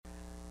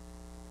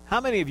How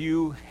many of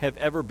you have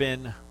ever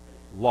been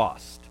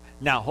lost?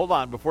 Now, hold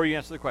on, before you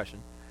answer the question.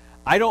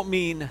 I don't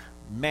mean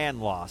man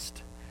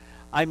lost.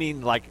 I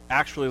mean like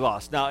actually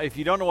lost. Now, if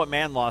you don't know what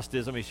man lost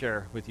is, let me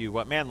share with you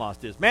what man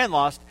lost is. Man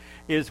lost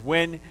is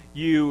when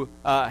you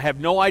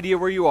have no idea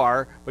where you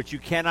are, but you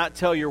cannot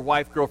tell your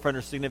wife, girlfriend,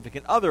 or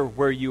significant other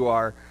where you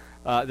are,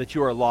 that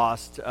you are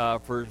lost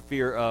for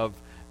fear of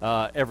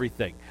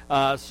everything.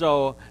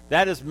 So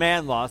that is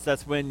man lost.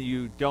 That's when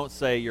you don't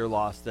say you're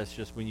lost. That's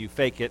just when you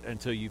fake it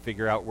until you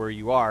figure out where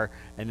you are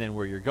and then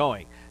where you're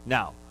going.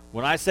 Now,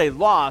 when I say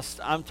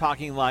lost, I'm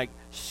talking like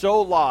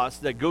so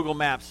lost that Google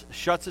Maps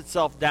shuts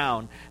itself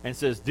down and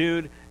says,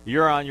 dude,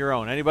 you're on your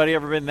own. Anybody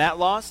ever been that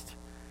lost?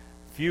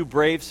 Few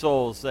brave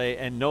souls say,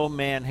 and no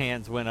man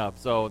hands went up.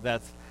 So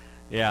that's,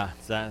 yeah,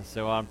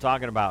 so what I'm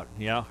talking about,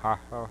 you know.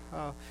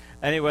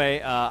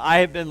 Anyway,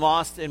 I have been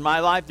lost in my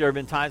life. There have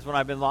been times when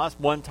I've been lost.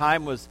 One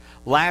time was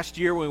last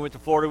year when we went to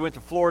Florida. We went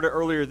to Florida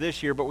earlier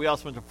this year, but we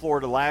also went to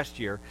Florida last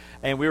year.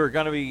 And we were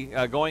going to be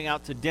going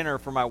out to dinner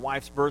for my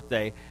wife's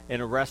birthday in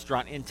a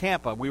restaurant in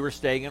Tampa. We were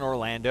staying in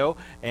Orlando,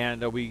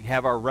 and we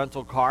have our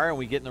rental car, and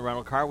we get in the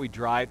rental car. We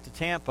drive to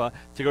Tampa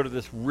to go to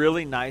this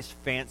really nice,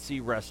 fancy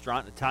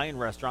restaurant, Italian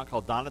restaurant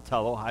called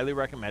Donatello, highly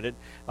recommended.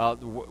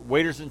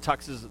 Waiters and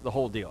tuxes, the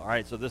whole deal. All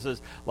right, so this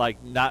is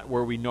like not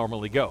where we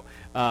normally go.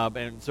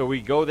 And so we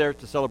go there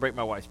to celebrate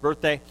my wife's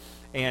birthday,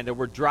 and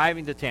we're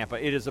driving to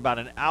Tampa. It is about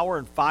an hour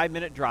and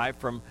 5-minute drive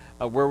from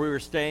where we were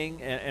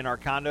staying in our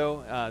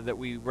condo that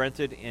we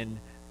rented in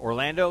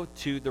Orlando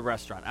to the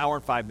restaurant. Hour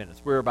and 5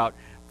 minutes. We're about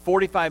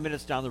 45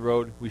 minutes down the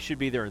road. We should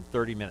be there in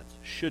 30 minutes.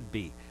 Should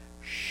be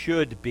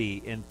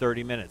in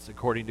 30 minutes,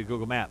 according to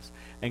Google Maps.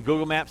 And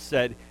Google Maps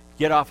said,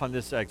 get off on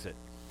this exit.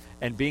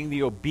 And being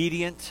the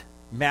obedient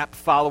map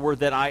follower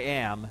that I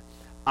am,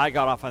 I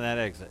got off on that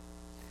exit.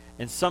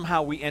 And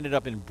somehow we ended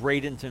up in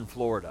Bradenton,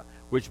 Florida,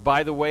 which,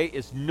 by the way,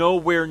 is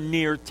nowhere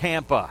near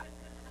Tampa.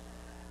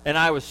 And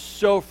I was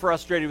so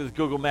frustrated with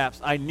Google Maps,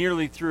 I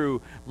nearly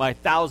threw my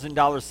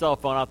 $1,000 cell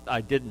phone out.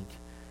 I didn't.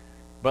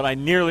 But I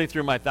nearly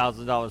threw my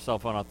 $1,000 cell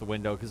phone out the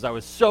window because I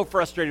was so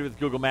frustrated with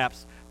Google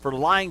Maps for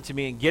lying to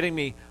me and getting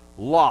me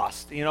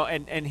lost. You know,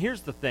 and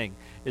here's the thing,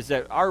 is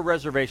that our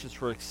reservations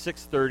were like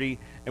 6:30,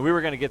 and we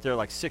were going to get there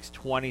like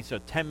 6:20, so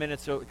 10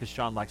 minutes, because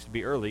Sean likes to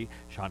be early.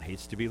 Sean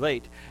hates to be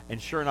late.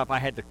 And sure enough, I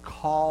had to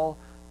call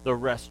the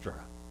restaurant,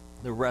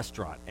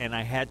 and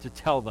I had to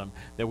tell them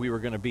that we were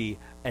going to be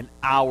an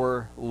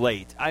hour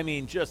late. I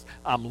mean, just,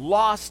 I'm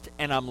lost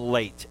and I'm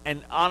late.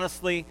 And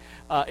honestly,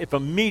 if a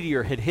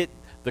meteor had hit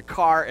the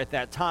car at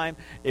that time,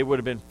 it would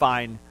have been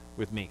fine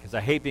with me, because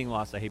I hate being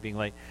lost, I hate being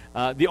late.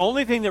 The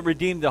only thing that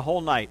redeemed the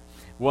whole night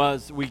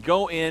was we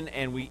go in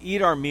and we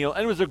eat our meal,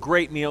 and it was a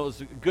great meal. It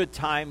was a good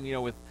time, you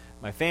know, with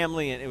my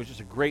family, and it was just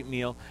a great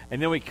meal.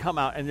 And then we come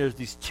out, and there's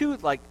these two,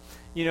 like,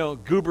 you know,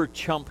 goober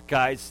chump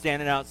guys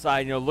standing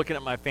outside, you know, looking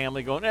at my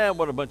family going,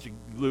 what a bunch of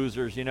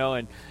losers, you know,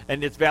 and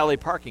it's valet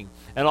parking.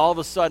 And all of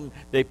a sudden,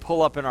 they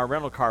pull up in our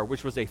rental car,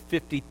 which was a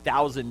 $50,000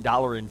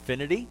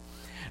 Infiniti.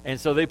 And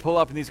so they pull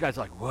up, and these guys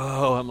are like,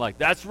 whoa. I'm like,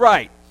 that's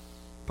right.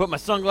 Put my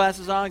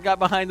sunglasses on, got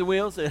behind the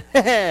wheels,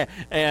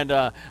 and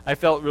I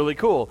felt really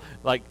cool,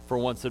 like for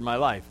once in my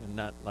life, and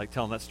not like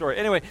telling that story.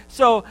 Anyway,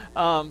 so,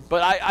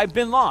 but I've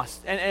been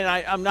lost, and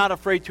I'm not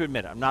afraid to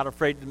admit it. I'm not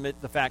afraid to admit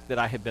the fact that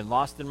I have been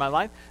lost in my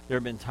life. There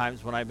have been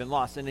times when I've been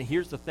lost, and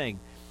here's the thing.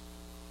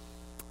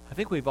 I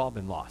think we've all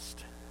been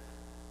lost.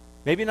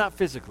 Maybe not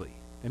physically,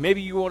 and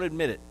maybe you won't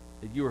admit it,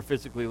 that you were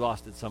physically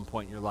lost at some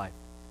point in your life.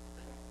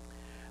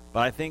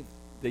 But I think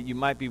that you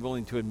might be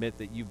willing to admit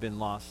that you've been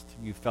lost.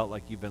 You felt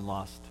like you've been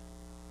lost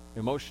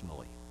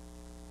emotionally.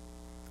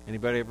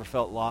 Anybody ever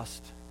felt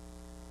lost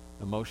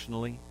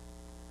emotionally?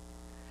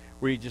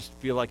 Where you just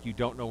feel like you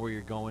don't know where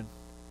you're going,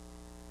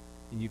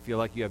 and you feel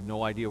like you have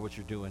no idea what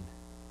you're doing.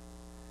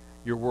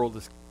 Your world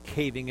is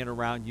caving in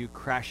around you,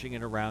 crashing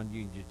in around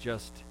you, and you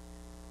just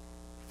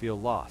feel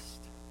lost.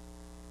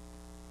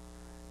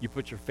 You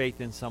put your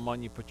faith in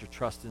someone, you put your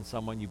trust in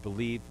someone, you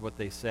believed what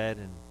they said,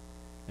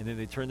 and then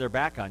they turn their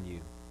back on you.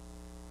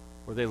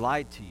 Or they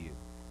lied to you,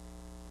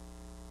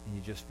 and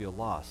you just feel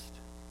lost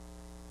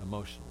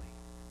emotionally.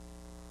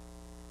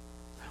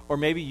 Or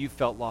maybe you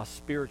felt lost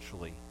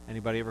spiritually.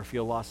 Anybody ever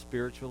feel lost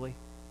spiritually?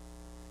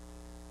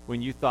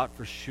 When you thought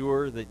for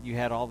sure that you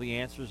had all the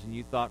answers, and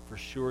you thought for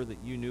sure that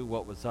you knew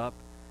what was up,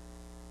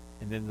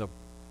 and then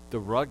the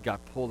rug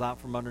got pulled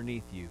out from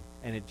underneath you,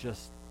 and it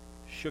just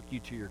shook you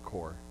to your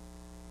core,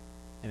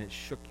 and it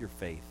shook your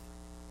faith.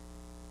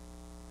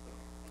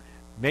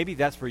 Maybe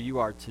that's where you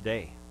are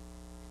today.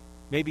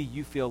 Maybe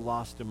you feel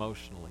lost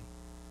emotionally,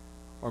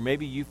 or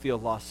maybe you feel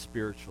lost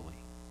spiritually.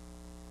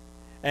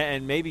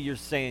 And maybe you're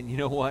saying, you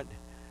know what,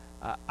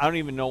 I don't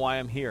even know why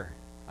I'm here.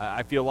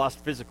 I feel lost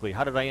physically.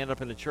 How did I end up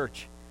in a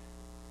church?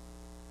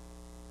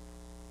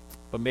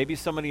 But maybe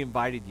somebody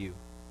invited you,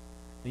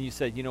 and you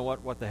said, you know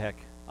what the heck,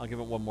 I'll give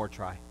it one more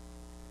try.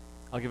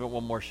 I'll give it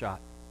one more shot.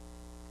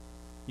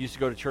 I used to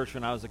go to church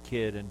when I was a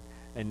kid,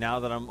 and now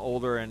that I'm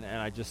older and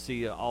I just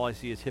see, all I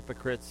see is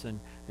hypocrites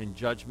and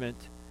judgment.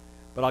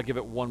 But I'll give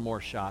it one more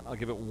shot. I'll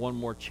give it one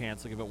more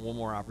chance. I'll give it one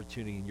more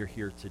opportunity, and you're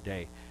here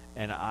today.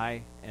 And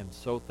I am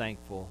so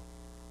thankful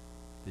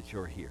that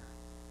you're here.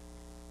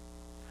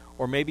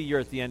 Or maybe you're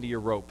at the end of your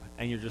rope,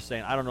 and you're just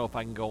saying, I don't know if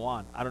I can go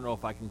on. I don't know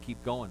if I can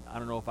keep going. I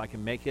don't know if I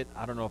can make it.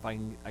 I don't know if I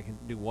can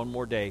do one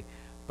more day,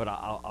 but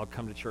I'll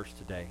come to church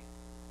today.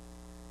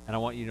 And I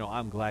want you to know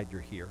I'm glad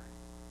you're here,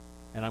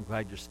 and I'm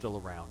glad you're still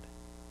around.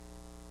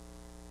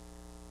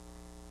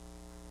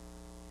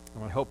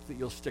 And I hope that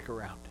you'll stick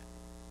around.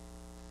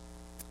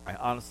 I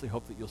honestly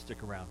hope that you'll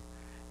stick around.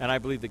 And I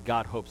believe that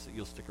God hopes that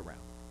you'll stick around.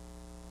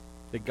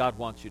 That God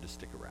wants you to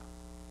stick around.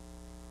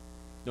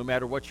 No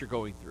matter what you're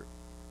going through,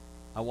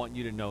 I want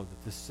you to know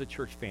that this is a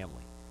church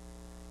family.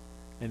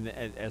 And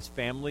as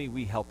family,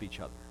 we help each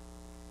other.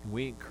 And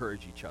we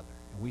encourage each other.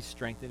 And we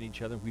strengthen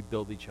each other. And we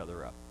build each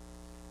other up.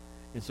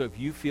 And so if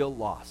you feel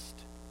lost,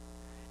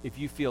 if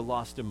you feel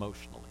lost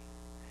emotionally,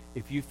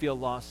 if you feel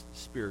lost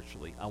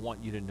spiritually, I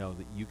want you to know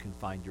that you can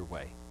find your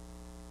way.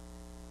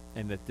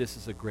 And that this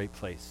is a great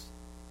place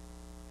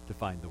to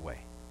find the way.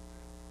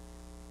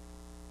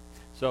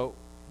 So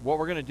what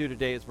we're going to do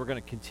today is we're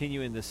going to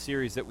continue in this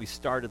series that we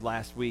started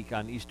last week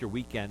on Easter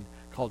weekend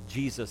called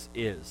Jesus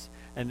Is.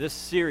 And this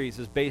series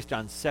is based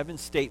on 7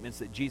 statements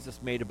that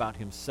Jesus made about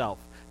himself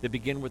that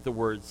begin with the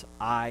words,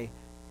 I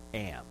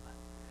am.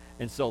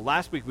 And so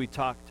last week we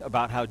talked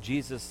about how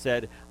Jesus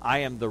said, I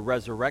am the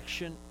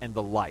resurrection and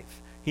the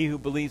life. He who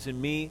believes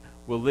in me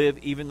will live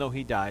even though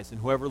he dies,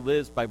 and whoever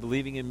lives by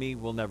believing in me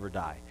will never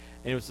die.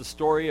 And it was the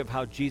story of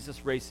how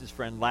Jesus raised his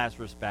friend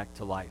Lazarus back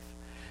to life.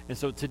 And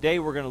so today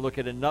we're going to look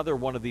at another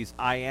one of these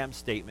I am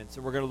statements,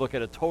 and we're going to look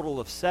at a total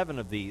of 7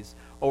 of these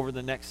over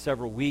the next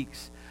several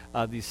weeks,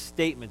 these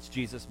statements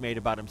Jesus made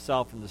about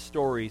himself and the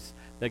stories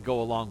that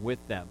go along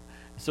with them.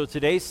 So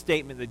today's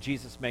statement that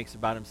Jesus makes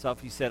about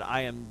himself, he said,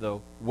 I am the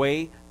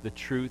way, the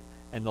truth,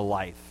 and the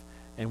life.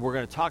 And we're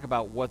going to talk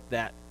about what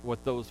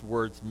those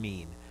words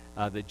mean,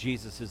 that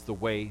Jesus is the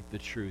way, the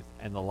truth,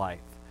 and the life.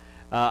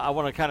 I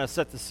want to kind of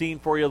set the scene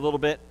for you a little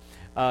bit.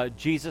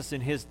 Jesus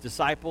and his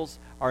disciples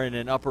are in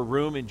an upper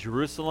room in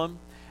Jerusalem,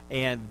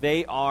 and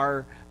they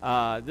are,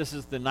 this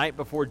is the night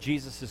before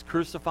Jesus is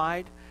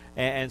crucified,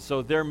 and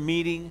so they're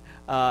meeting,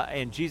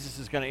 and Jesus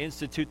is going to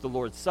institute the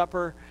Lord's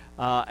Supper,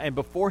 and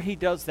before he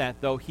does that,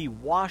 though, he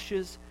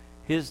washes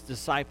his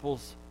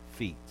disciples'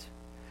 feet.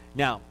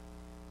 Now,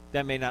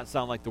 that may not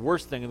sound like the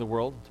worst thing in the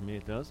world, to me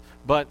it does,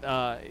 but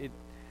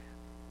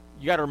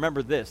you got to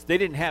remember this. They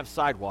didn't have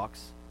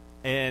sidewalks,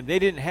 and they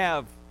didn't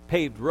have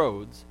paved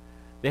roads.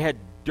 They had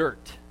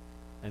dirt,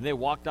 and they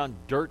walked on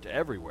dirt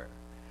everywhere.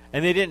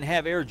 And they didn't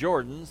have Air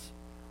Jordans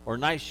or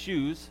nice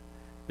shoes.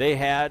 They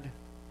had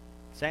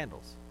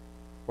sandals,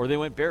 or they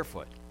went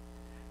barefoot.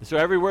 And so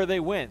everywhere they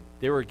went,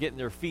 they were getting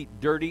their feet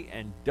dirty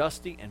and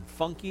dusty and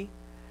funky,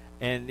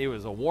 and it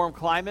was a warm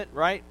climate,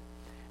 right?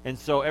 And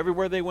so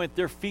everywhere they went,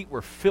 their feet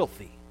were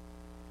filthy.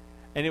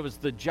 And it was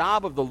the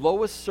job of the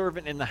lowest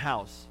servant in the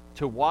house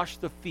to wash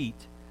the feet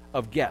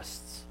of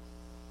guests.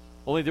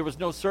 Only there was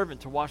no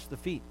servant to wash the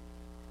feet.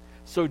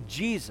 So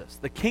Jesus,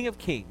 the King of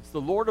Kings,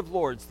 the Lord of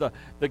Lords,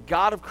 the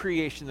God of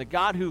creation, the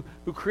God who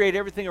created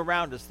everything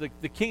around us,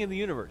 the King of the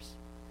universe,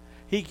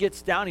 he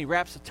gets down, he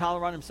wraps a towel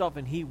around himself,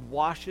 and he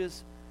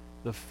washes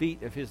the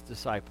feet of his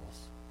disciples.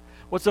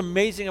 What's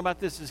amazing about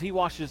this is he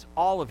washes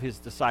all of his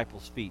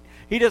disciples' feet.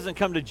 He doesn't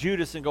come to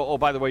Judas and go, oh,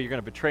 by the way, you're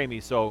going to betray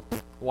me, so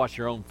wash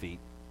your own feet.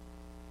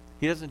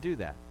 He doesn't do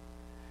that.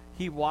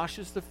 He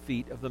washes the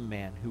feet of the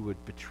man who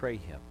would betray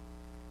him.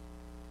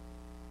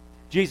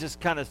 Jesus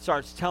kind of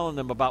starts telling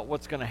them about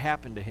what's going to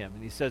happen to him,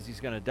 and he says he's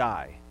going to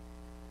die.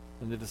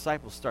 And the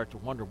disciples start to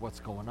wonder what's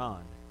going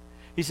on.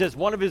 He says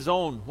one of his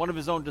own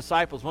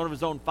disciples, one of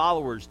his own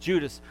followers,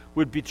 Judas,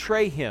 would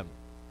betray him.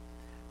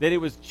 That it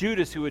was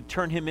Judas who would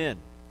turn him in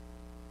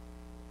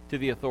to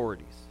the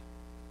authorities.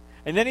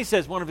 And then he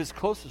says one of his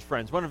closest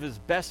friends, one of his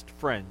best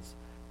friends,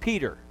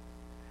 Peter,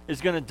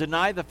 is going to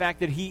deny the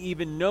fact that he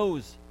even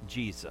knows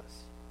Jesus.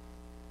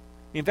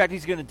 In fact,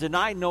 he's going to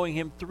deny knowing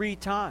him 3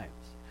 times.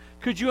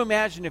 Could you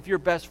imagine if your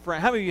best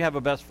friend, how many of you have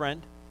a best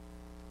friend?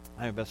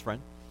 I have a best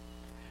friend.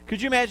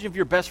 Could you imagine if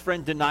your best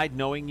friend denied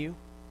knowing you?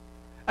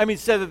 I mean,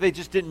 said that they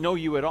just didn't know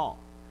you at all.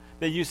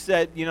 That you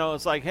said,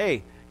 it's like,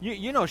 hey,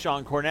 you know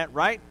Sean Cornett,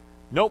 right?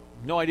 Nope,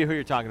 no idea who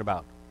you're talking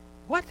about.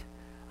 What?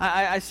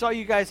 I saw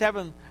you guys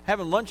having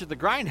lunch at the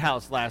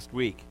Grindhouse last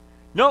week.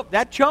 Nope,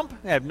 that chump?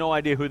 I have no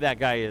idea who that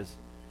guy is.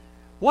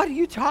 What are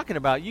you talking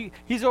about?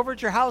 He's over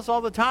at your house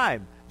all the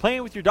time,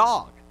 playing with your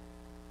dog.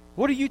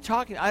 What are you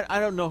talking? I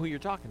don't know who you're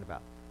talking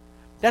about.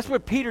 That's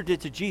what Peter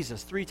did to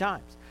Jesus 3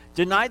 times.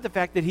 Denied the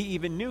fact that he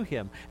even knew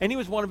him. And he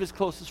was one of his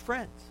closest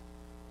friends.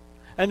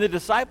 And the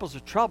disciples are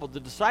troubled. The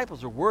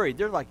disciples are worried.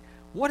 They're like,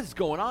 what is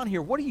going on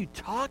here? What are you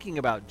talking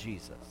about,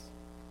 Jesus?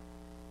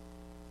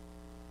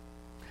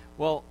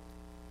 Well,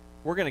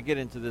 we're going to get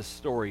into this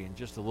story in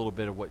just a little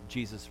bit of what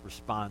Jesus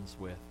responds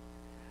with.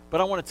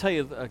 But I want to tell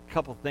you a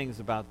couple things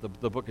about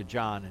the book of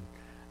John.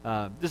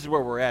 And this is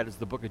where we're at, is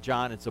the book of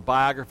John. It's a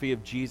biography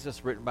of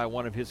Jesus written by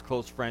one of his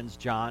close friends,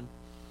 John,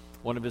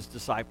 one of his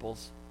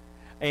disciples.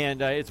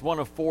 And it's one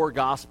of 4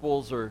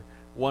 Gospels, or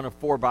one of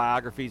 4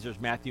 biographies. There's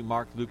Matthew,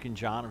 Mark, Luke, and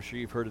John. I'm sure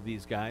you've heard of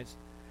these guys.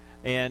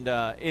 And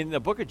in the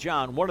book of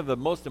John, one of the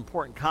most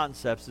important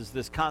concepts is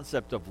this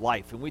concept of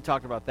life. And we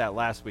talked about that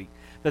last week,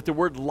 that the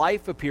word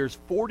life appears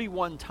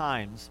 41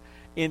 times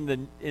in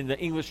the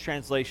English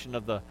translation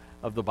of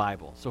the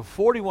Bible. So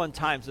 41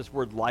 times this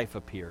word life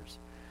appears.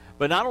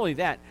 But not only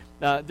that,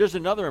 there's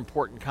another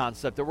important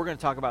concept that we're going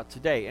to talk about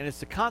today, and it's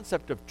the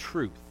concept of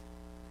truth.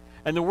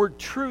 And the word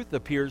truth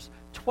appears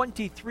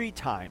 23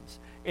 times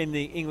in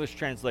the English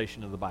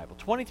translation of the Bible.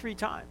 23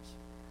 times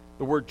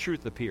the word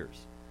truth appears.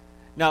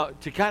 Now,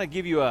 to kind of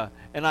give you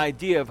an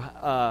idea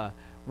of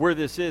where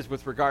this is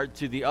with regard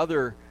to the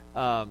other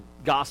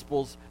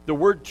Gospels, the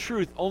word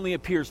truth only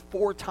appears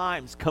 4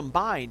 times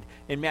combined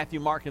in Matthew,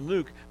 Mark, and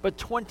Luke, but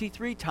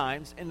 23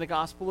 times in the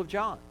Gospel of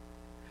John.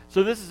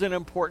 So this is an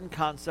important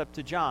concept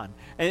to John.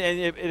 And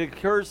it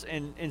occurs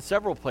in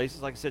several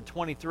places, like I said,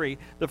 23.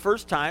 The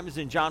first time is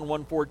in John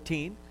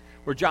 1:14,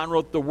 where John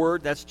wrote, "The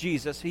Word," that's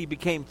Jesus, "He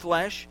became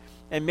flesh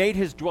and made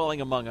his dwelling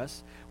among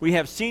us. We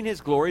have seen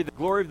his glory, the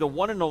glory of the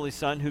one and only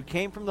Son, who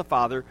came from the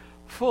Father,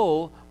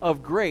 full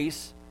of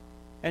grace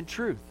and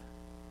truth."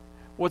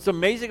 What's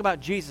amazing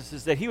about Jesus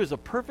is that he was a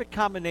perfect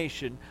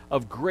combination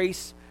of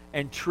grace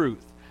and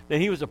truth.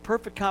 That he was a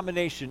perfect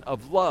combination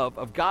of love,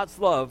 of God's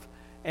love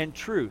and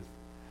truth.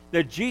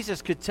 That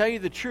Jesus could tell you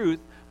the truth,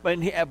 but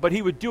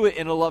he would do it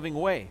in a loving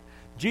way.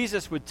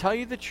 Jesus would tell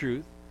you the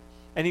truth,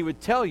 and he would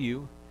tell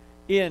you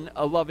in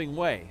a loving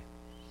way.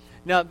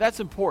 Now, that's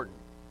important,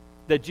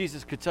 that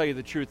Jesus could tell you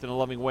the truth in a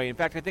loving way. In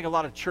fact, I think a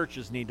lot of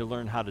churches need to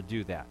learn how to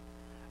do that.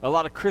 A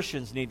lot of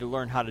Christians need to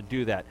learn how to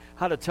do that,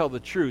 how to tell the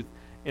truth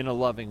in a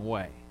loving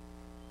way.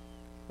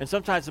 And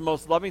sometimes the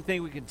most loving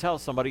thing we can tell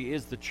somebody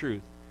is the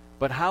truth,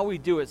 but how we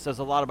do it says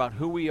a lot about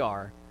who we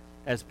are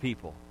as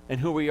people and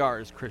who we are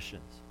as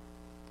Christians.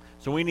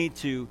 So we need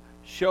to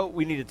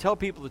tell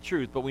people the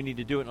truth, but we need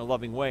to do it in a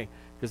loving way,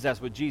 because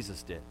that's what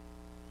Jesus did.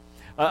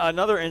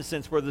 Another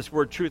instance where this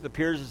word truth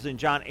appears is in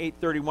John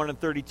 8:31 and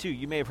 32.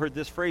 You may have heard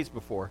this phrase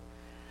before.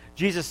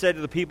 Jesus said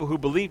to the people who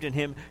believed in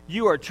him,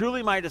 "You are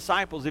truly my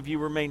disciples if you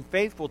remain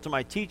faithful to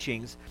my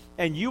teachings,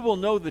 and you will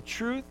know the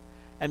truth,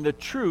 and the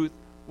truth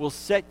will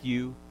set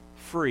you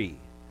free."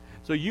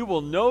 So you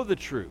will know the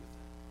truth,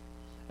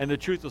 and the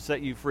truth will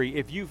set you free.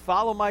 If you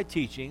follow my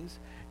teachings,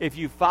 if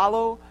you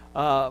follow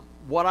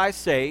what I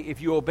say,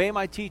 if you obey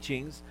my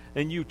teachings,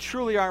 then you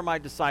truly are my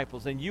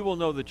disciples, and you will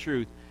know the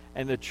truth,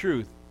 and the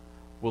truth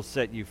will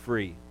set you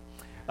free.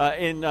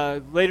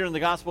 Later in the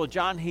Gospel of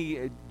John,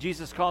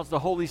 Jesus calls the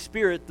Holy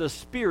Spirit the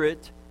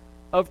Spirit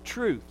of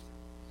truth.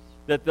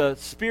 That the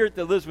Spirit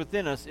that lives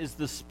within us is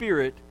the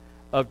Spirit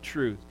of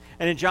truth.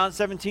 And in John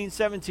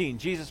 17:17,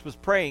 Jesus was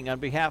praying on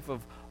behalf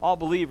of all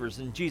believers,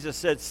 and Jesus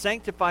said,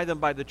 "Sanctify them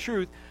by the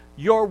truth.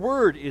 Your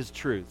word is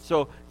truth."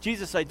 So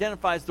Jesus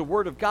identifies the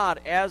word of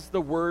God as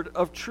the word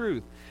of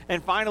truth.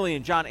 And finally,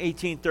 in John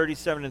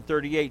 18:37 and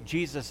 38,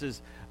 Jesus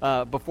is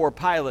before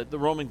Pilate, the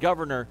Roman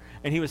governor,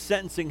 and he was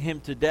sentencing him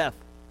to death.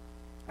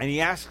 And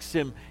he asks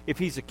him if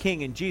he's a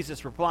king, and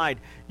Jesus replied,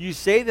 "You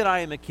say that I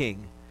am a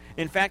king.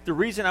 In fact, the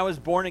reason I was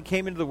born and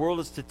came into the world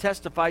is to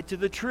testify to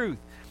the truth.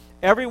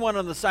 Everyone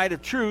on the side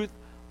of truth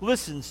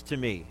listens to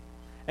me."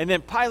 And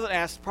then Pilate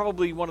asks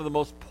probably one of the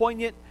most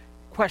poignant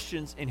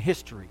questions in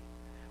history,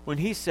 when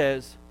he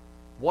says,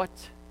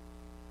 "What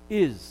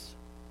is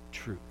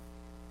truth?"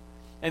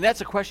 And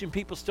that's a question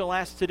people still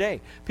ask today.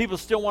 People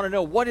still want to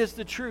know, what is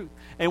the truth?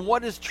 And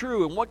what is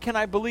true? And what can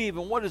I believe?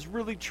 And what is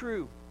really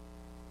true?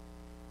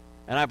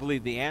 And I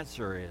believe the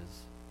answer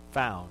is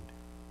found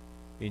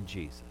in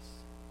Jesus.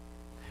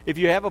 If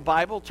you have a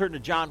Bible, turn to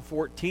John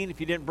 14. If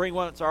you didn't bring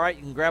one, it's all right.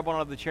 You can grab one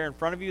out of the chair in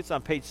front of you. It's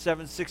on page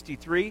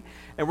 763.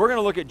 And we're going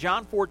to look at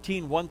John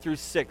 14, 1 through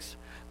 6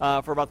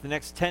 for about the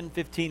next 10,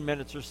 15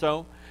 minutes or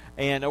so.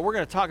 And we're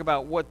going to talk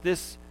about what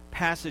this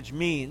passage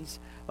means.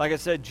 Like I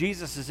said,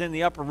 Jesus is in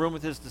the upper room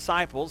with his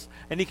disciples,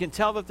 and he can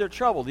tell that they're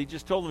troubled. He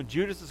just told them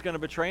Judas is going to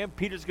betray him,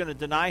 Peter's going to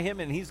deny him,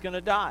 and he's going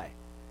to die.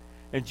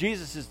 And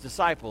Jesus'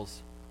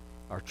 disciples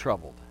are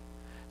troubled.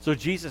 So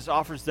Jesus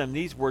offers them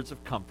these words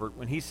of comfort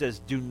when he says,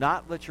 "Do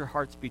not let your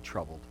hearts be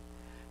troubled.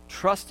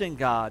 Trust in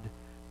God.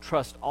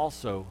 Trust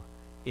also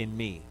in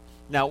me."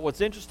 Now,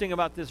 what's interesting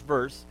about this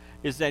verse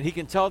is that he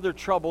can tell they're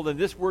troubled, and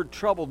this word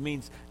troubled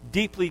means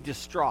deeply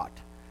distraught.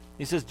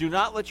 He says, "Do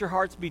not let your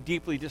hearts be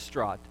deeply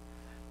distraught.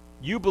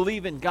 You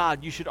believe in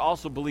God, you should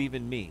also believe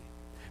in me.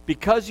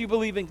 Because you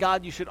believe in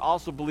God, you should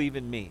also believe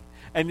in me."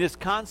 And this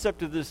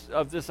concept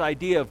of this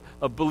idea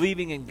of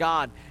believing in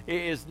God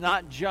is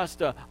not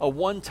just a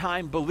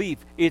one-time belief.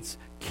 It's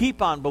keep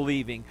on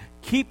believing,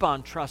 keep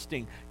on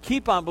trusting,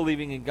 keep on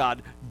believing in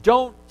God.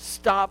 Don't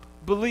stop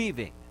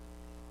believing.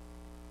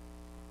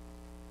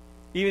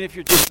 Even if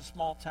you're just a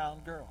small-town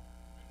girl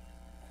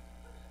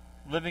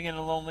living in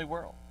a lonely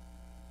world.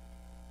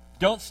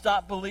 Don't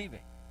stop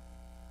believing.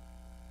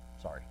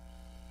 Sorry.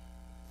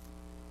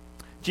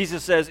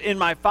 Jesus says, "In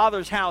my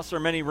Father's house are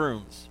many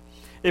rooms.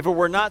 If it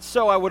were not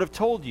so, I would have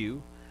told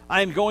you.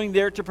 I am going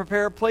there to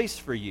prepare a place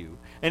for you.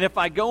 And if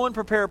I go and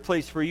prepare a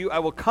place for you, I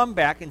will come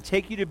back and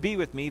take you to be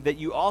with me, that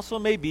you also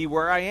may be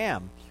where I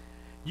am.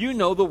 You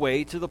know the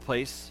way to the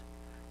place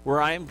where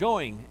I am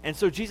going. And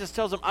so Jesus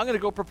tells him, I'm going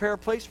to go prepare a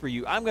place for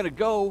you. I'm going to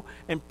go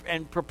and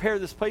prepare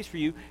this place for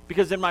you,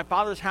 because in my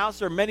Father's house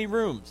there are many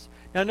rooms.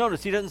 Now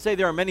notice, he doesn't say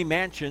there are many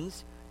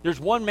mansions.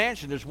 There's one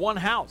mansion. There's one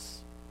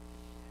house.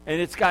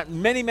 And it's got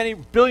many, many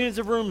billions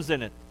of rooms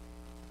in it.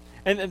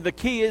 And the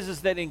key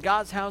is that in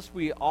God's house,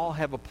 we all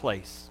have a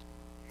place.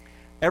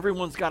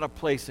 Everyone's got a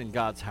place in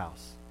God's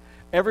house.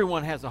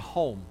 Everyone has a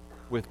home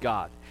with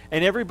God.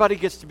 And everybody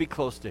gets to be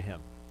close to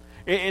him.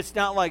 It's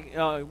not like,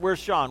 where's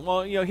Sean?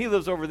 Well, he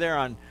lives over there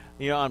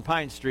on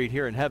Pine Street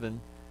here in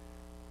heaven.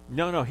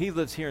 No, he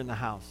lives here in the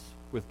house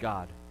with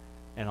God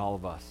and all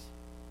of us.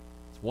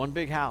 It's one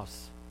big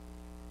house.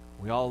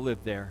 We all live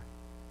there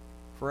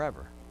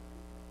forever.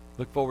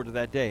 Look forward to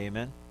that day,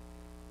 amen?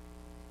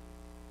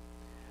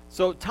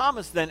 So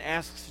Thomas then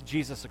asks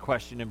Jesus a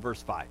question in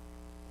verse 5.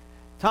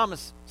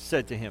 Thomas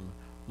said to him,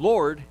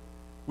 Lord,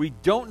 we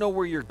don't know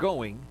where you're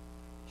going,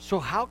 so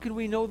how can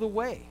we know the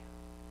way?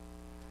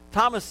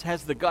 Thomas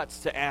has the guts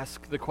to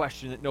ask the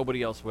question that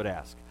nobody else would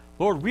ask.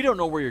 Lord, we don't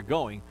know where you're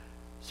going,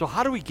 so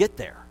how do we get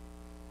there?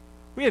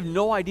 We have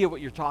no idea what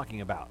you're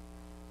talking about.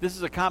 This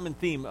is a common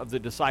theme of the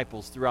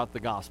disciples throughout the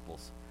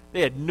Gospels.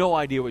 They had no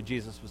idea what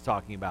Jesus was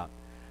talking about.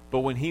 But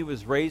when he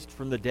was raised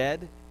from the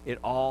dead, it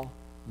all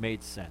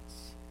made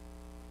sense.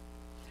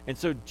 And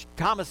so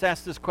Thomas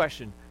asked this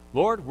question,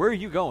 Lord, where are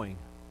you going?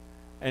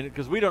 And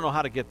because we don't know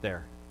how to get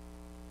there.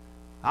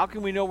 How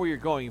can we know where you're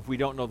going if we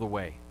don't know the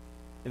way?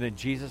 And then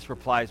Jesus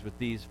replies with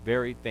these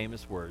very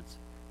famous words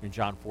in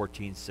John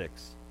 14:6.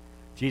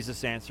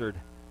 Jesus answered,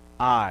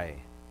 I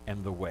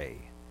am the way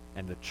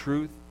and the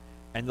truth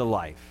and the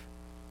life.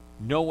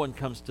 No one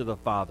comes to the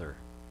Father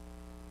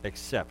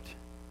except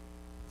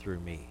through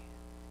me.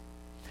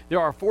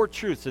 There are 4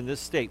 truths in this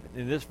statement,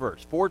 in this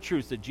verse, 4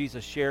 truths that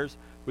Jesus shares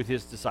with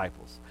his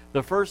disciples.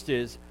 The first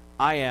is,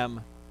 I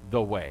am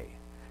the way.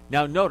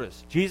 Now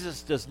notice,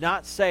 Jesus does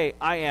not say,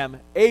 I am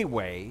a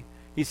way.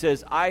 He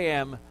says, I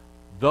am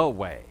the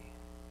way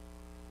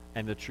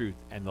and the truth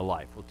and the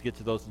life. We'll get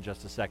to those in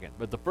just a second.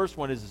 But the first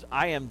one is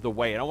I am the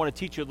way. And I want to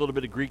teach you a little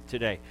bit of Greek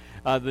today.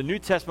 The New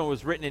Testament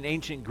was written in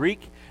ancient Greek,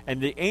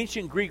 and the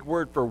ancient Greek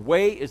word for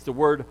way is the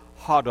word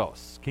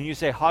hodos. Can you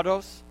say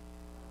hodos?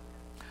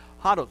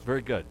 Hodos,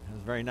 very good. That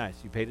was very nice.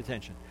 You paid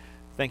attention.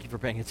 Thank you for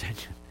paying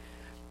attention.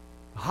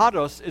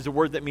 Hodos is a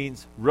word that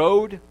means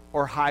road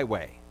or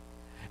highway.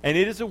 And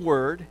it is a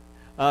word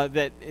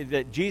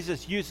that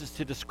Jesus uses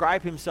to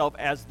describe himself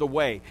as the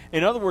way.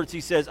 In other words,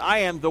 he says, I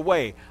am the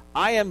way.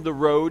 I am the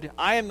road.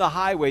 I am the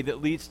highway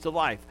that leads to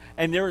life.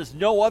 And there is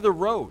no other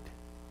road.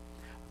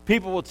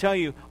 People will tell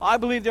you, I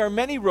believe there are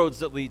many roads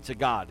that lead to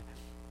God.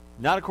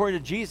 Not according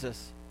to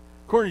Jesus.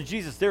 According to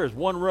Jesus, there is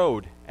one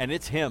road, and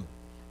it's him.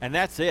 And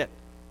that's it.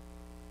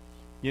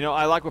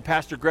 I like what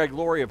Pastor Greg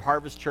Laurie of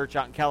Harvest Church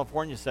out in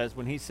California says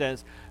when he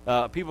says,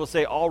 people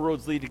say all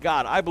roads lead to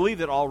God. I believe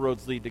that all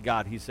roads lead to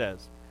God, he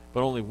says.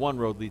 But only one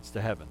road leads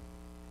to heaven,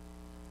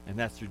 and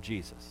that's through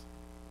Jesus.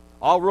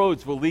 All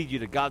roads will lead you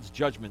to God's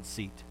judgment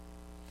seat.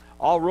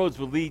 All roads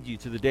will lead you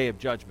to the day of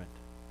judgment.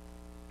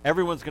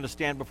 Everyone's going to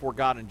stand before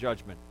God in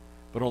judgment,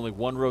 but only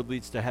one road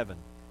leads to heaven,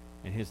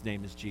 and his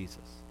name is Jesus.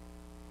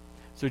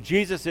 So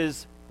Jesus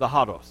is the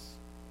hodos.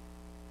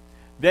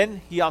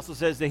 Then he also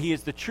says that he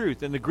is the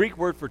truth, and the Greek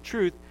word for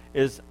truth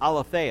is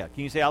aletheia.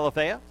 Can you say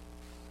aletheia?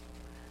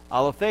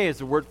 Aletheia is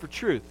the word for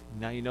truth.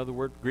 Now you know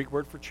the Greek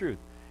word for truth.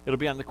 It'll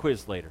be on the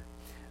quiz later.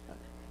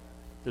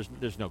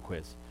 There's no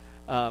quiz.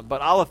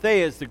 But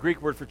aletheia is the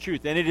Greek word for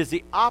truth, and it is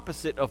the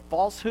opposite of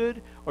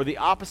falsehood or the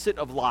opposite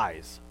of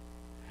lies.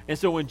 And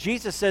so when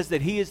Jesus says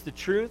that he is the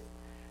truth,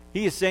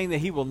 he is saying that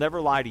he will never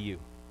lie to you.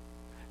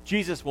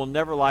 Jesus will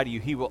never lie to you.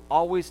 He will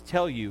always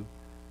tell you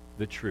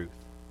the truth.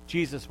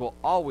 Jesus will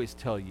always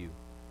tell you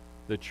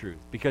the truth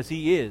because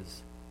he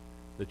is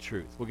the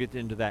truth. We'll get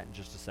into that in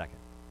just a second.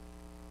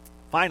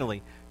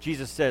 Finally,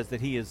 Jesus says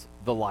that he is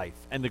the life.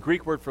 And the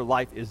Greek word for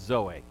life is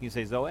zoe. Can you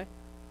say zoe? It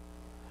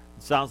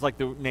sounds like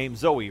the name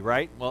Zoe,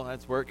 right? Well,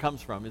 that's where it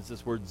comes from, is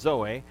this word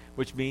zoe,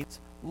 which means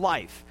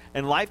life.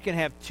 And life can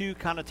have 2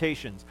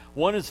 connotations.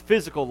 One is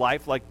physical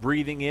life, like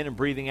breathing in and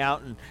breathing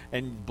out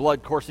and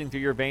blood coursing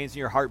through your veins and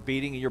your heart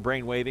beating and your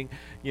brain waving.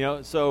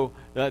 So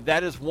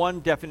that is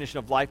one definition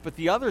of life. But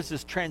the other is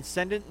this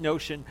transcendent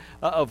notion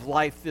of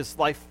life, this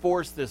life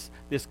force, this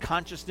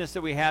consciousness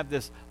that we have,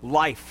 this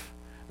life.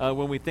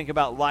 When we think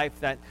about life,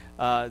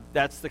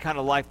 that's the kind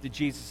of life that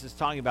Jesus is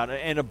talking about,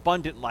 an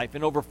abundant life,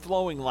 an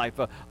overflowing life,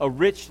 a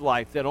rich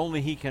life that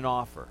only he can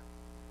offer.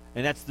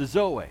 And that's the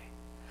Zoe.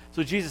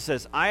 So Jesus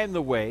says, I am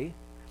the way,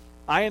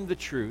 I am the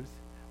truth,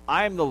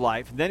 I am the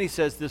life. And then he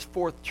says this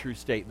 4th true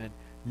statement,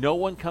 no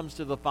one comes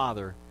to the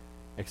Father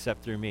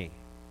except through me.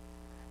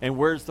 And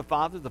where's the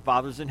Father? The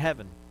Father's in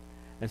heaven.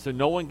 And so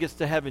no one gets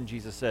to heaven,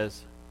 Jesus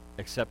says,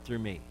 except through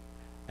me.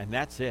 And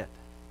that's it.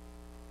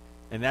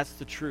 And that's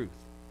the truth.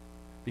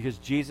 Because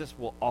Jesus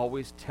will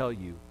always tell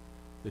you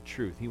the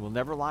truth. He will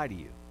never lie to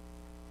you.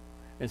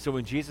 And so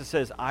when Jesus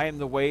says, I am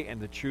the way and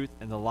the truth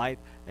and the life,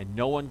 and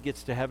no one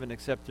gets to heaven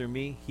except through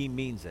me, he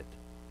means it.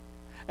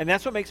 And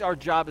that's what makes our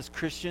job as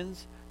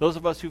Christians, those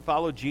of us who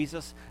follow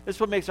Jesus, this is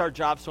what makes our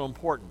job so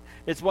important.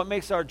 It's what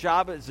makes our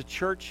job as a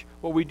church,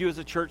 what we do as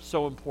a church,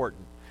 so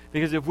important.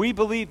 Because if we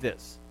believe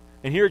this,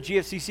 and here at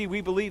GFCC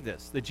we believe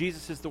this, that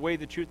Jesus is the way,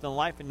 the truth, and the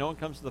life, and no one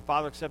comes to the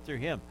Father except through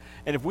him.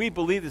 And if we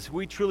believe this, if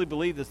we truly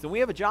believe this, then we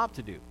have a job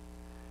to do.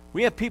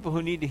 We have people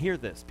who need to hear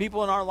this,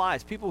 people in our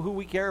lives, people who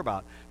we care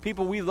about,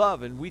 people we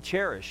love and we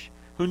cherish,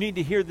 who need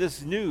to hear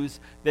this news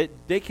that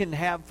they can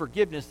have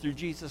forgiveness through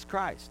Jesus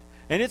Christ.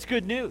 And it's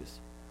good news,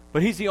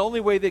 but he's the only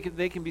way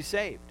they can be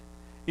saved.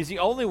 He's the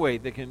only way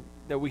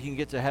that we can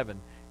get to heaven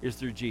is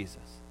through Jesus.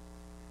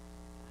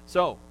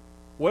 So,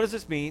 what does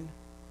this mean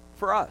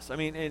for us? I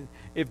mean, and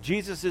if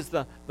Jesus is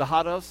the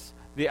Hados,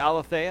 the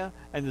Aletheia,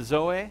 and the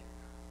Zoe,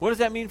 what does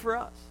that mean for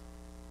us?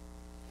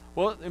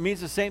 Well, it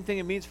means the same thing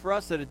it means for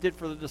us that it did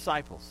for the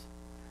disciples.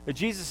 That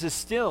Jesus is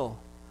still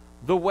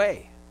the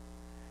way.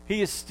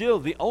 He is still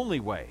the only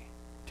way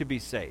to be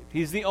saved.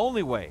 He's the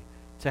only way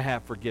to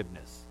have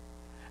forgiveness.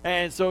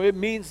 And so it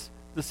means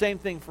the same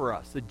thing for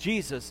us, that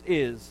Jesus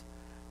is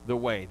the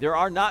way. There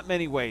are not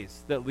many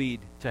ways that lead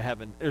to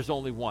heaven. There's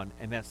only one,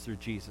 and that's through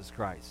Jesus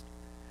Christ.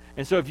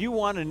 And so if you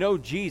want to know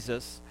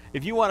Jesus,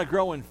 if you want to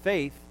grow in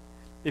faith,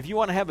 if you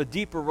want to have a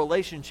deeper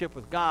relationship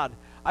with God,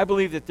 I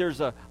believe that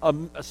there's a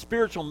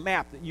spiritual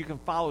map that you can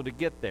follow to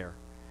get there.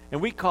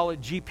 And we call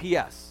it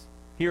GPS.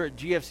 Here at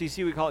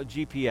GFCC, we call it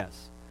GPS.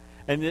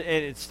 And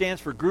it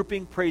stands for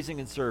grouping, praising,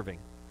 and serving.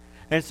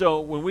 And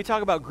so when we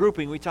talk about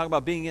grouping, we talk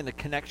about being in a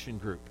connection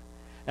group.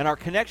 And our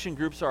connection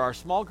groups are our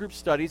small group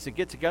studies that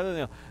get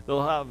together.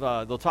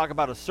 They'll talk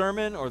about a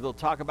sermon, or they'll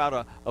talk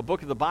about a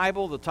book of the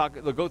Bible.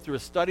 They'll go through a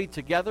study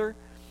together,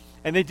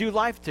 and they do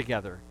life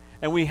together.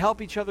 And we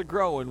help each other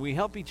grow, and we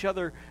help each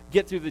other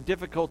get through the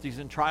difficulties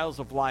and trials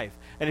of life.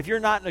 And if you're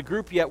not in a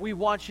group yet, we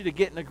want you to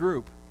get in a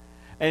group.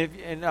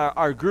 And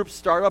our groups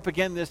start up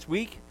again this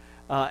week.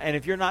 And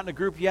if you're not in a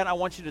group yet, I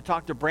want you to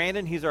talk to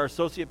Brandon. He's our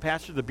associate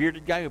pastor, the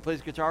bearded guy who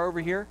plays guitar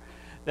over here.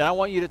 Then I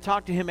want you to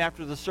talk to him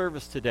after the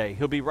service today.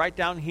 He'll be right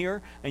down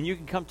here, and you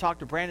can come talk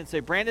to Brandon and say,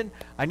 Brandon,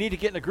 I need to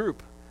get in a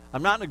group.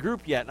 I'm not in a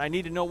group yet, and I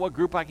need to know what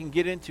group I can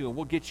get into, and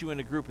we'll get you in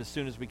a group as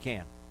soon as we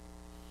can.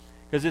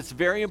 Because it's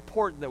very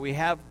important that we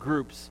have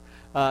groups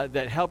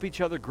that help each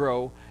other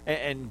grow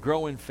and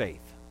grow in faith.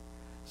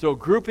 So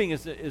grouping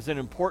is an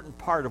important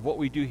part of what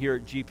we do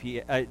here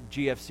at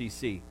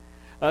GFCC.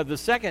 The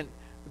second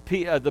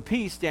P, the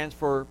P stands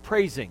for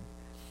praising.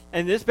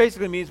 And this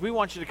basically means we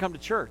want you to come to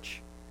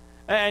church.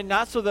 And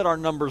not so that our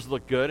numbers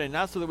look good, and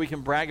not so that we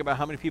can brag about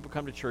how many people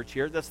come to church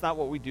here. That's not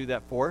what we do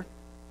that for.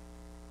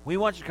 We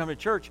want you to come to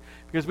church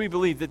because we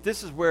believe that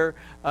this is where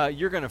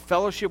you're going to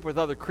fellowship with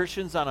other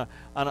Christians on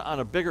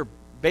a bigger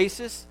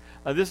basis.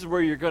 This is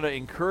where you're going to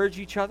encourage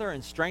each other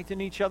and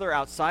strengthen each other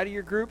outside of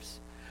your groups.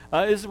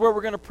 This is where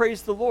we're going to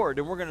praise the Lord,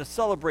 and we're going to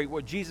celebrate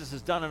what Jesus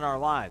has done in our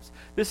lives.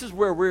 This is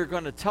where we're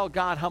going to tell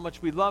God how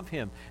much we love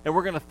him, and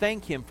we're going to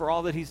thank him for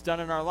all that he's done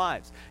in our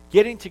lives.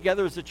 Getting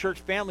together as a church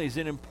family is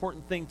an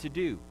important thing to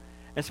do.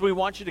 And so we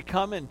want you to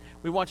come, and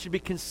we want you to be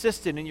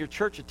consistent in your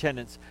church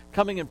attendance,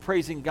 coming and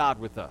praising God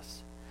with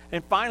us.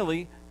 And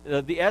finally,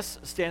 the S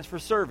stands for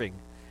serving.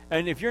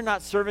 And if you're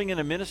not serving in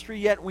a ministry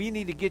yet, we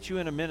need to get you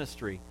in a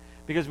ministry.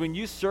 Because when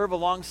you serve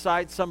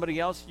alongside somebody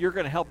else, you're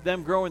going to help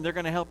them grow, and they're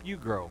going to help you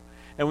grow.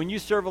 And when you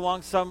serve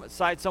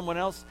alongside someone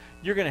else,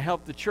 you're going to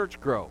help the church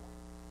grow.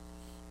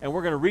 And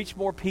we're going to reach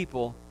more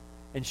people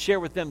and share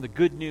with them the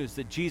good news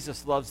that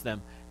Jesus loves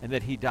them and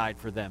that he died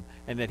for them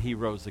and that he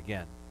rose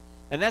again.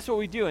 And that's what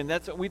we do, and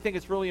that's what we think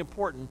it's really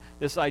important,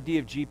 this idea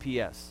of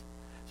GPS.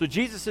 So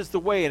Jesus is the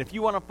way, and if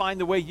you want to find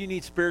the way, you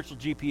need spiritual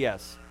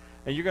GPS.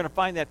 And you're going to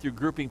find that through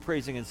grouping,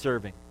 praising, and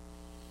serving.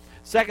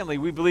 Secondly,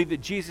 we believe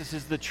that Jesus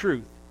is the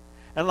truth.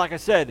 And like I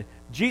said,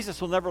 Jesus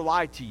will never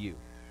lie to you.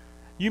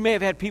 You may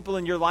have had people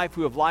in your life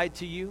who have lied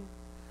to you.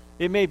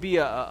 It may be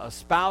a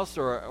spouse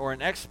or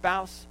an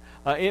ex-spouse.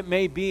 It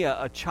may be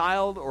a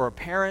child or a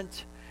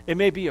parent. It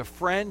may be a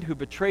friend who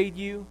betrayed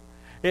you.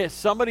 It's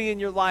somebody in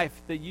your life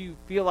that you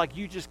feel like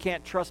you just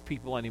can't trust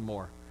people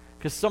anymore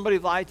because somebody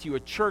lied to you,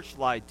 a church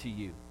lied to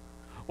you.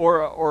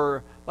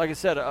 Or like I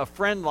said, a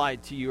friend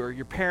lied to you or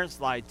your parents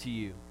lied to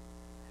you.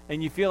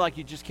 And you feel like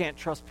you just can't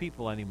trust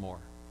people anymore.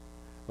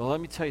 Well, let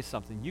me tell you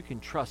something. You can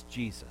trust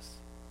Jesus.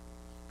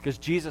 Because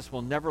Jesus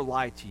will never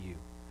lie to you.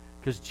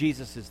 Because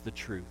Jesus is the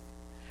truth.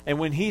 And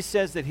when he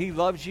says that he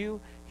loves you,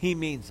 he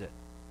means it.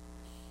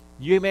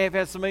 You may have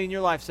had somebody in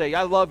your life say,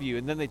 I love you,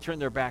 and then they turn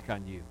their back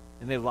on you,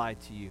 and they lied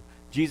to you.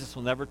 Jesus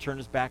will never turn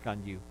his back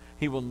on you.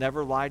 He will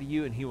never lie to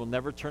you, and he will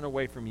never turn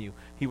away from you.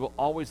 He will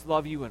always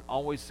love you and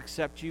always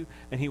accept you,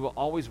 and he will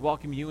always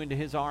welcome you into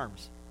his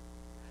arms.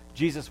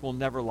 Jesus will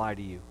never lie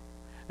to you.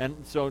 And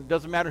so it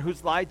doesn't matter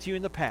who's lied to you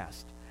in the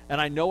past.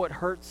 And I know it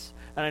hurts,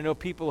 and I know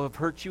people have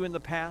hurt you in the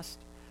past.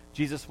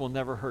 Jesus will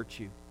never hurt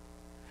you.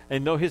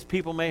 And though his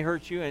people may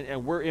hurt you,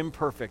 and we're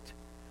imperfect,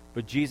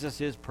 but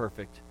Jesus is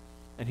perfect,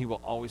 and he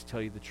will always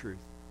tell you the truth.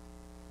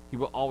 He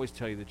will always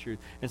tell you the truth.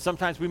 And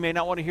sometimes we may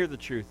not want to hear the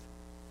truth.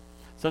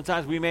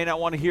 Sometimes we may not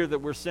want to hear that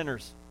we're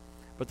sinners.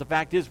 But the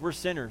fact is we're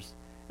sinners.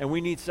 And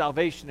we need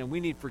salvation. And we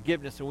need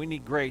forgiveness. And we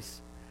need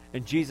grace.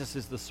 And Jesus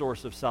is the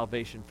source of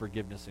salvation,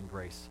 forgiveness, and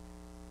grace.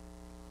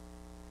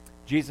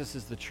 Jesus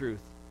is the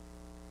truth.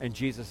 And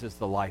Jesus is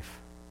the life.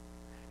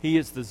 He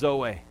is the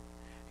Zoe.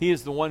 He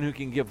is the one who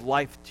can give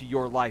life to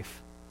your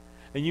life.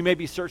 And you may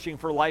be searching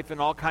for life in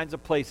all kinds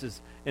of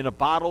places. In a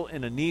bottle,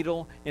 in a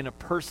needle, in a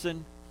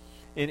person,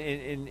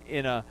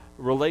 in a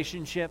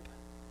relationship.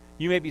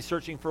 You may be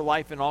searching for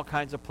life in all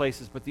kinds of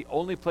places, but the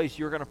only place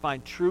you're going to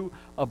find true,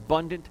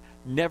 abundant,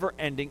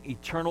 never-ending,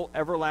 eternal,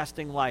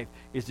 everlasting life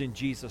is in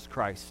Jesus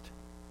Christ.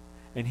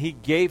 And he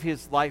gave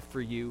his life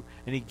for you,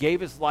 and he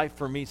gave his life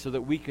for me so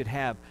that we could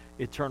have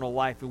eternal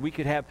life. And we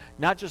could have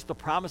not just the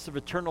promise of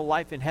eternal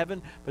life in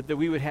heaven, but that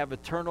we would have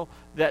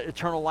that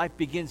eternal life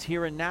begins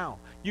here and now.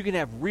 You can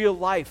have real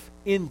life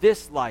in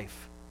this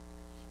life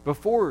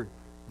before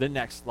the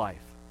next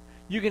life.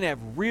 You can have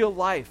real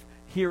life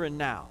here and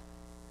now.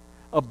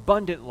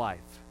 Abundant life,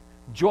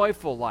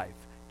 joyful life,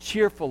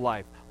 cheerful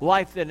life,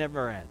 life that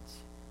never ends.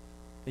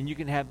 And you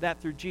can have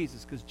that through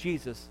Jesus, because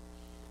Jesus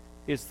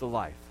is the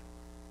life.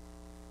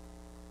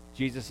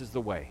 Jesus is the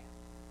way.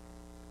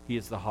 He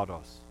is the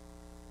hodos.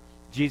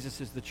 Jesus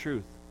is the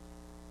truth,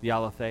 the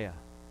aletheia.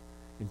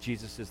 And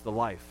Jesus is the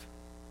life,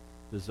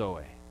 the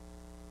zoe.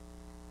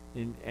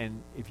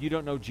 And if you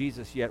don't know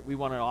Jesus yet, we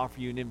want to offer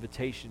you an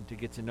invitation to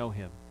get to know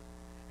him.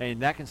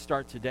 And that can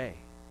start today.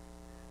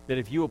 That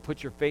if you will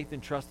put your faith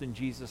and trust in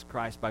Jesus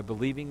Christ by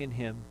believing in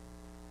him,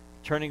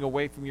 turning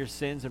away from your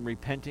sins and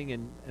repenting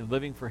and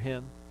living for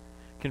him,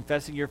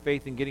 confessing your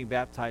faith and getting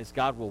baptized,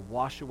 God will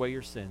wash away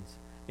your sins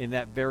in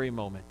that very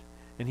moment.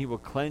 And he will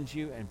cleanse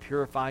you and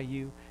purify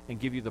you and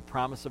give you the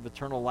promise of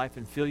eternal life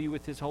and fill you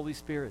with his Holy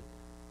Spirit.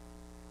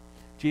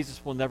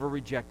 Jesus will never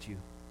reject you.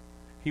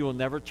 He will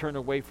never turn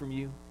away from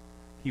you.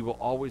 He will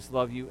always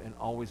love you and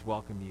always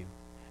welcome you.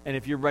 And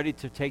if you're ready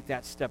to take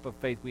that step of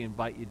faith, we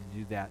invite you to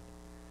do that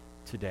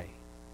today.